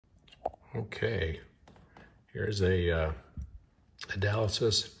Okay, here's a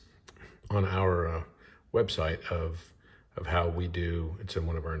analysis on our website of how we do. It's in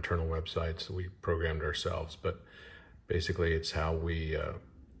one of our internal websites that we programmed ourselves, but basically it's how we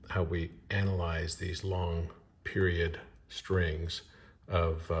analyze these long period strings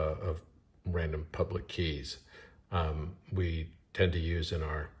of random public keys. We tend to use in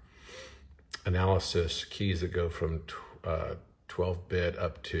our analysis keys that go from 12-bit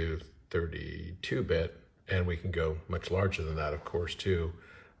up to 32-bit, and we can go much larger than that, of course, too.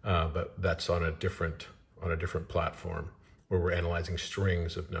 But that's on a different platform where we're analyzing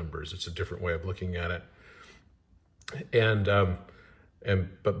strings of numbers. It's a different way of looking at it.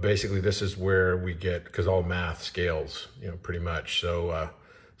 But basically this is where we get, because all math scales, pretty much. So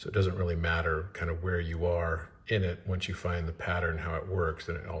it doesn't really matter kind of where you are in it. Once you find the pattern, how it works,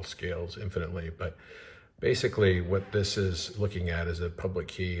 then it all scales infinitely. But basically what this is looking at is a public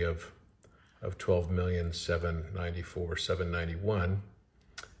key of 12,794,791,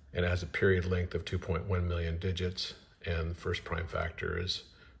 and it has a period length of 2.1 million digits, and the first prime factor is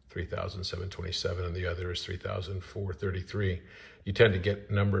 3,727 and the other is 3,433. You tend to get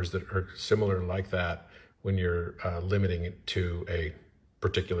numbers that are similar like that when you're limiting it to a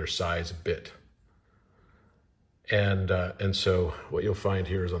particular size bit. And so what you'll find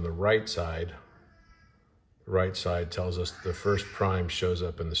here is on the right side tells us the first prime shows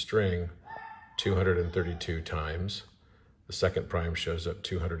up in the string 232 times. The second prime shows up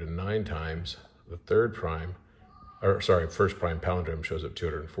 209 times. The first prime palindrome shows up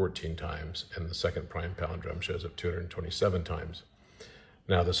 214 times, and the second prime palindrome shows up 227 times.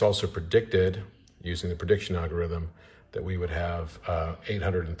 Now, this also predicted, using the prediction algorithm, that we would have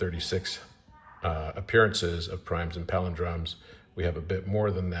 836 appearances of primes and palindromes. We have a bit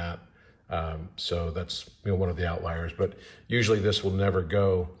more than that. So that's one of the outliers, but usually this will never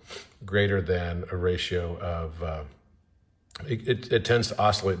go greater than a ratio of, it tends to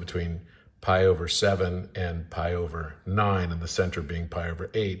oscillate between pi over 7 and pi over 9, and the center being pi over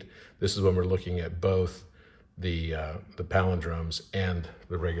 8. This is when we're looking at both the palindromes and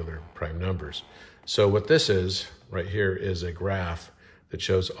the regular prime numbers. So what this is right here is a graph that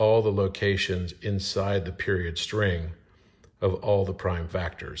shows all the locations inside the period string of all the prime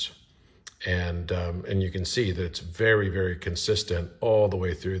factors. And you can see that it's very, very consistent all the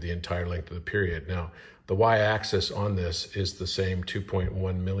way through the entire length of the period. Now, the y-axis on this is the same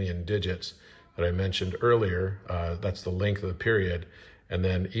 2.1 million digits that I mentioned earlier. That's the length of the period. And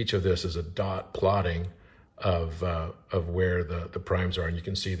then each of this is a dot plotting of where the primes are. And you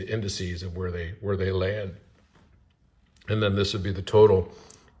can see the indices of where they land. And then this would be the total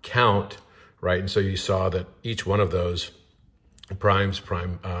count, right? And so you saw that each one of those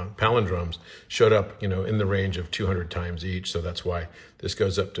palindromes showed up, in the range of 200 times each. So that's why this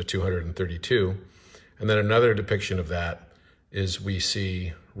goes up to 232. And then another depiction of that is we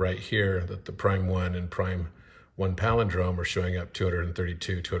see right here that the prime 1 and prime 1 palindrome are showing up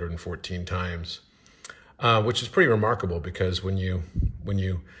 232, 214 times, which is pretty remarkable because when you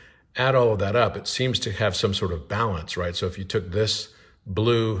add all of that up, it seems to have some sort of balance, right? So if you took this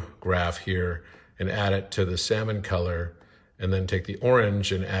blue graph here and add it to the salmon color, and then take the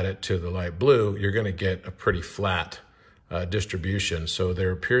orange and add it to the light blue, you're going to get a pretty flat distribution. So there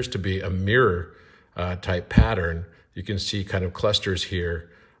appears to be a mirror type pattern. You can see kind of clusters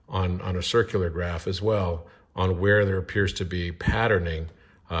here on a circular graph as well on where there appears to be patterning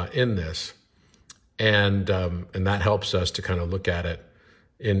in this. And that helps us to kind of look at it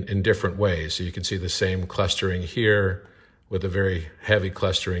in different ways. So you can see the same clustering here with a very heavy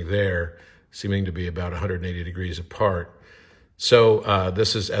clustering there, seeming to be about 180 degrees apart. So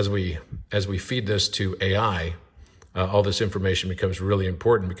this is, as we feed this to AI, all this information becomes really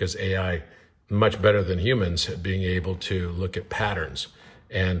important because AI, much better than humans, at being able to look at patterns.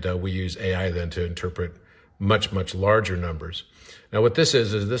 And we use AI then to interpret much, much larger numbers. Now what this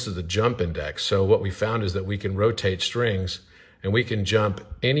is the jump index. So what we found is that we can rotate strings and we can jump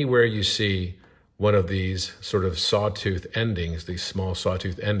anywhere you see one of these sort of sawtooth endings, these small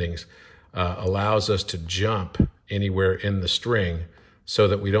sawtooth endings, allows us to jump anywhere in the string so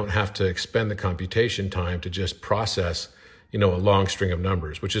that we don't have to expend the computation time to just process, a long string of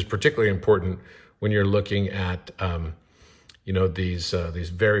numbers, which is particularly important when you're looking at, these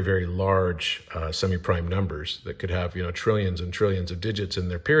very, very large semi-prime numbers that could have, trillions and trillions of digits in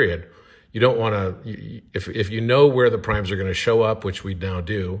their period. You don't want to, if you know where the primes are going to show up, which we now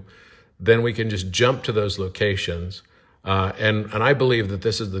do, then we can just jump to those locations. And I believe that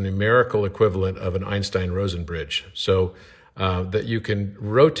this is the numerical equivalent of an Einstein-Rosen bridge. So that you can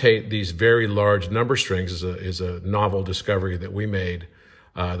rotate these very large number strings is a novel discovery that we made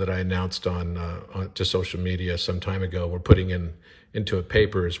that I announced to social media some time ago. We're putting into a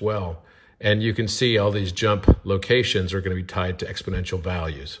paper as well. And you can see all these jump locations are going to be tied to exponential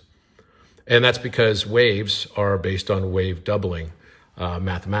values. And that's because waves are based on wave doubling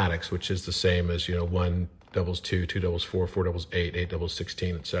mathematics, which is the same as, 1 doubles 2, 2 doubles 4, 4 doubles 8, 8 doubles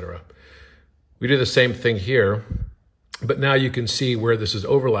 16, etc. We do the same thing here, but now you can see where this is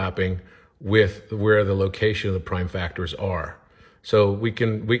overlapping with where the location of the prime factors are. So we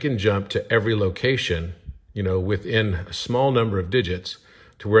can jump to every location, within a small number of digits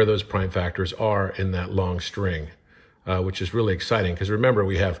to where those prime factors are in that long string, which is really exciting because remember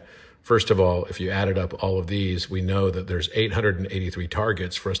we have, first of all, if you added up all of these, we know that there's 883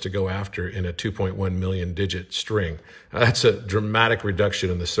 targets for us to go after in a 2.1 million digit string. That's a dramatic reduction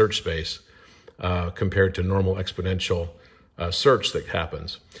in the search space compared to normal exponential search that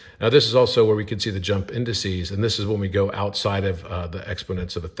happens. Now, this is also where we can see the jump indices, and this is when we go outside of the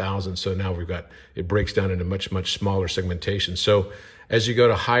exponents of 1,000. So now it breaks down into much, much smaller segmentation. So as you go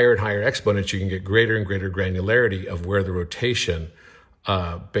to higher and higher exponents, you can get greater and greater granularity of where the rotation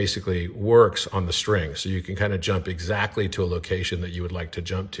basically works on the string. So you can kind of jump exactly to a location that you would like to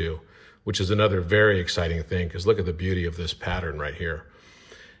jump to, which is another very exciting thing because look at the beauty of this pattern right here.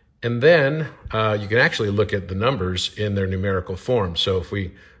 And then you can actually look at the numbers in their numerical form. So if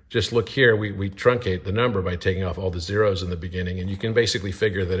we just look here, we truncate the number by taking off all the zeros in the beginning. And you can basically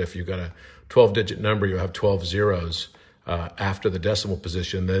figure that if you've got a 12-digit number, you'll have 12 zeros after the decimal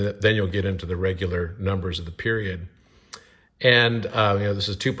position. Then you'll get into the regular numbers of the period. And this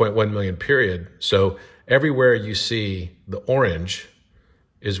is 2.1 million period. So everywhere you see the orange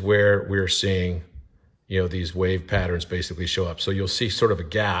is where we're seeing these wave patterns basically show up. So you'll see sort of a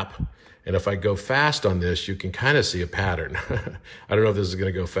gap. And if I go fast on this, you can kind of see a pattern. I don't know if this is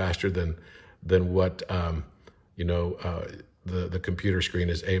going to go faster than what, the computer screen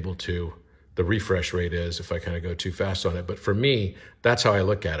is able to, the refresh rate is if I kind of go too fast on it. But for me, that's how I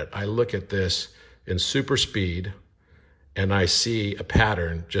look at it. I look at this in super speed and I see a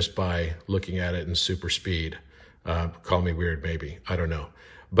pattern just by looking at it in super speed. Call me weird, maybe, I don't know.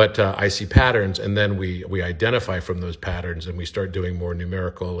 But I see patterns, and then we identify from those patterns, and we start doing more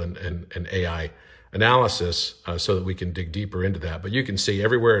numerical and AI analysis so that we can dig deeper into that. But you can see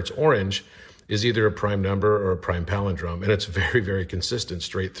everywhere it's orange is either a prime number or a prime palindrome, and it's very, very consistent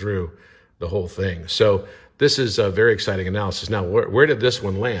straight through the whole thing. So this is a very exciting analysis. Now, where did this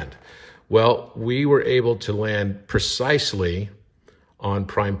one land? Well, we were able to land precisely on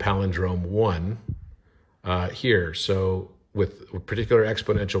prime palindrome 1 here. So with particular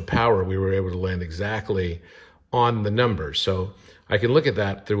exponential power, we were able to land exactly on the numbers. So I can look at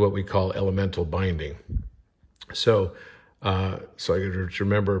that through what we call elemental binding. So I just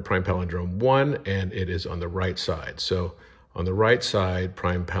remember prime palindrome 1, and it is on the right side. So on the right side,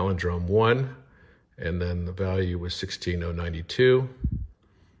 prime palindrome 1, and then the value was 16092.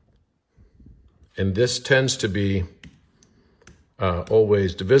 And this tends to be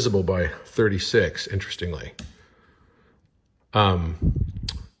always divisible by 36, interestingly.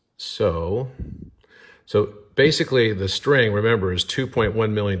 So basically the string, remember, is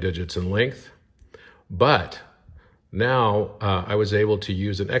 2.1 million digits in length, but now I was able to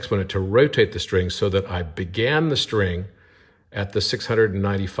use an exponent to rotate the string so that I began the string at the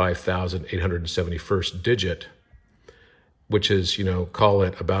 695,871st digit, which is, call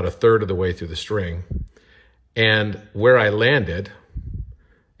it about a third of the way through the string. And where I landed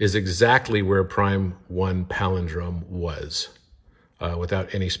is exactly where prime 1 palindrome was.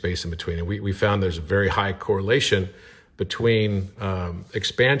 Without any space in between. And we found there's a very high correlation between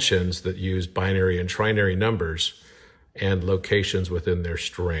expansions that use binary and trinary numbers and locations within their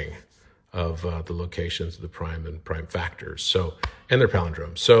string of the locations of the prime and prime factors, and their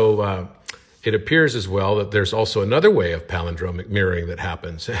palindromes. So it appears as well that there's also another way of palindromic mirroring that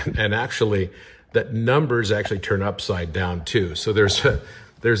happens, and actually that numbers actually turn upside down too. So there's a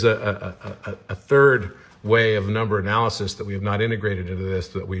third way of number analysis that we have not integrated into this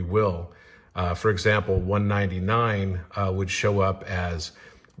that we will. For example, 199 would show up as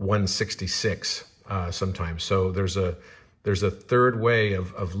 166 sometimes. So there's a third way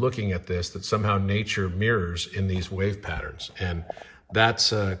of looking at this that somehow nature mirrors in these wave patterns. And that's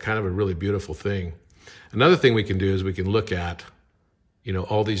kind of a really beautiful thing. Another thing we can do is we can look at,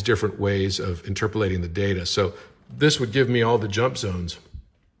 all these different ways of interpolating the data. So this would give me all the jump zones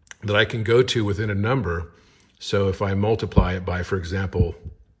that I can go to within a number. So if I multiply it by, for example,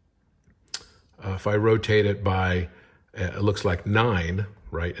 if I rotate it by, it looks like 9,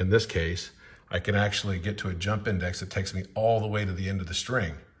 right? In this case, I can actually get to a jump index that takes me all the way to the end of the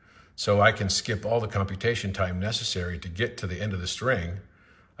string. So I can skip all the computation time necessary to get to the end of the string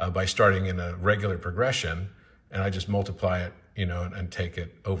by starting in a regular progression, and I just multiply it, and take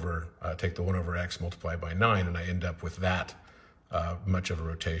it over, take the 1 over x, multiply by 9, and I end up with that much of a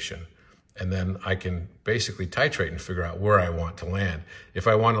rotation. And then I can basically titrate and figure out where I want to land. If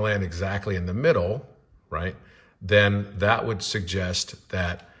I want to land exactly in the middle, right, then that would suggest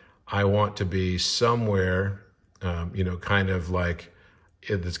that I want to be somewhere, kind of like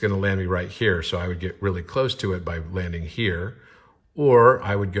it's going to land me right here. So I would get really close to it by landing here, or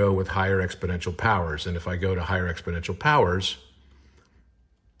I would go with higher exponential powers. And if I go to higher exponential powers,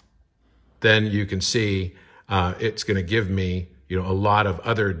 then you can see it's going to give me a lot of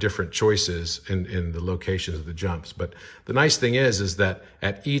other different choices in the locations of the jumps. But the nice thing is that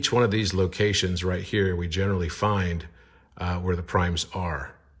at each one of these locations right here, we generally find where the primes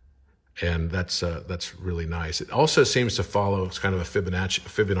are. And that's really nice. It also seems to follow kind of a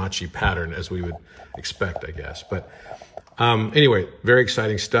Fibonacci pattern, as we would expect, I guess. But anyway, very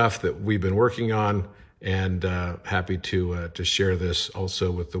exciting stuff that we've been working on, and happy to share this also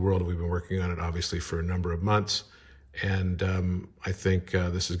with the world. We've been working on it, obviously, for a number of months. And I think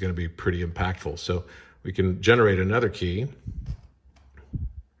this is going to be pretty impactful. So we can generate another key.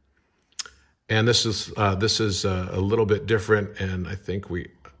 And this is a little bit different. And I think we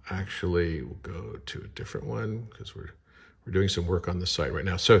actually will go to a different one because we're doing some work on the site right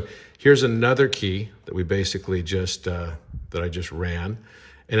now. So here's another key that we basically just, that I just ran.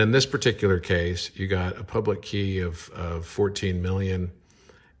 And in this particular case, you got a public key of 14 million.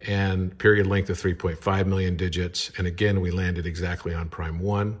 And period length of 3.5 million digits. And again, we landed exactly on prime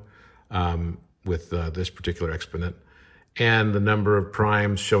 1 with this particular exponent. And the number of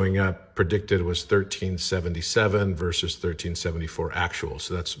primes showing up predicted was 1377 versus 1374 actual.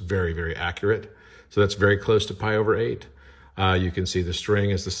 So that's very, very accurate. So that's very close to pi over 8. You can see the string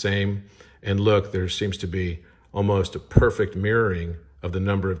is the same. And look, there seems to be almost a perfect mirroring of the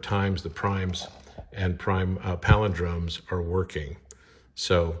number of times the primes and prime palindromes are working.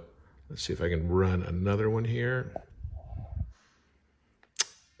 So let's see if I can run another one here.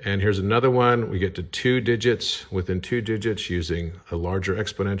 And here's another one. We get to 2 digits within 2 digits using a larger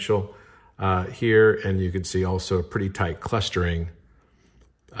exponential here. And you can see also a pretty tight clustering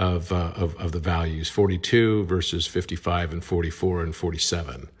of the values, 42 versus 55 and 44 and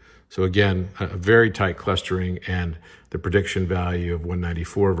 47. So again, a very tight clustering, and the prediction value of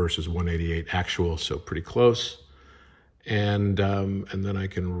 194 versus 188 actual, so pretty close. And then I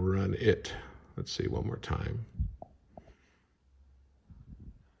can run it. Let's see, one more time.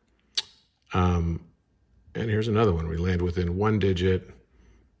 And here's another one. We land within 1 digit.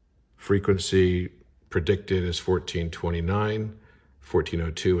 Frequency predicted is 1429.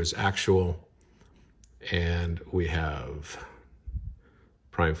 1402 is actual. And we have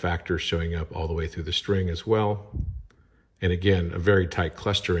prime factors showing up all the way through the string as well. And again, a very tight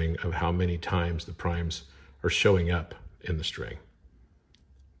clustering of how many times the primes are showing up in the string.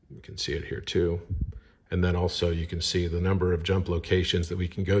 You can see it here too. And then also you can see the number of jump locations that we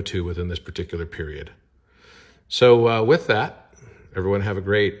can go to within this particular period. So with that, everyone have a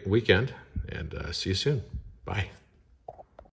great weekend, and see you soon. Bye.